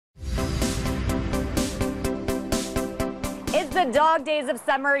the dog days of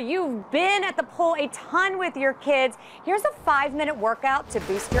summer. You've been at the pool a ton with your kids. Here's a 5-minute workout to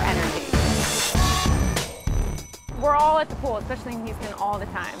boost your energy. We're all at the pool, especially in Houston, all the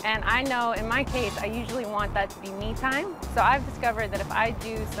time. And I know in my case, I usually want that to be me time. So I've discovered that if I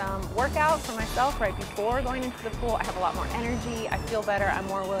do some workout for myself right before going into the pool, I have a lot more energy, I feel better, I'm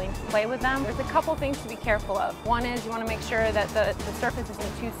more willing to play with them. There's a couple things to be careful of. One is you want to make sure that the surface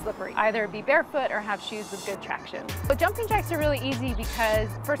isn't too slippery. Either be barefoot or have shoes with good traction. But jumping jacks are really easy because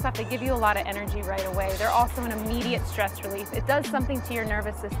first off, they give you a lot of energy right away. They're also an immediate stress relief. It does something to your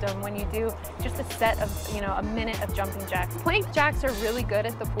nervous system when you do just a set of, a minute of jumping jacks. Plank jacks are really good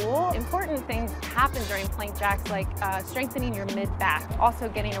at the pool. Important things happen during plank jacks like strengthening your mid-back. Also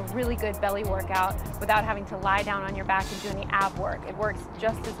getting a really good belly workout without having to lie down on your back and doing the ab work. It works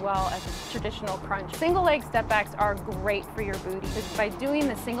just as well as a traditional crunch. Single leg step backs are great for your booty because by doing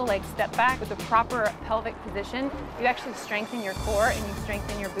the single leg step back with the proper pelvic position, you actually strengthen your core and you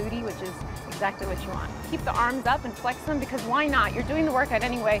strengthen your booty, which is exactly what you want. Keep the arms up and flex them because why not? You're doing the workout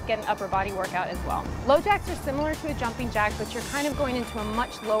anyway, get an upper body workout as well. Low jacks are similar to a jumping jack, but you're kind of going into a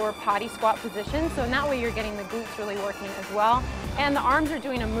much lower potty squat position, so in that way you're getting the glutes really working as well. And the arms are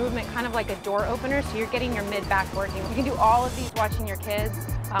doing a movement kind of like a door opener, so you're getting your mid-back working. You can do all of these watching your kids.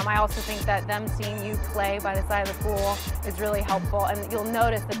 I also think that them seeing you play by the side of the pool is really helpful, and you'll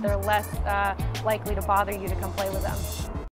notice that they're less likely to bother you to come play with them.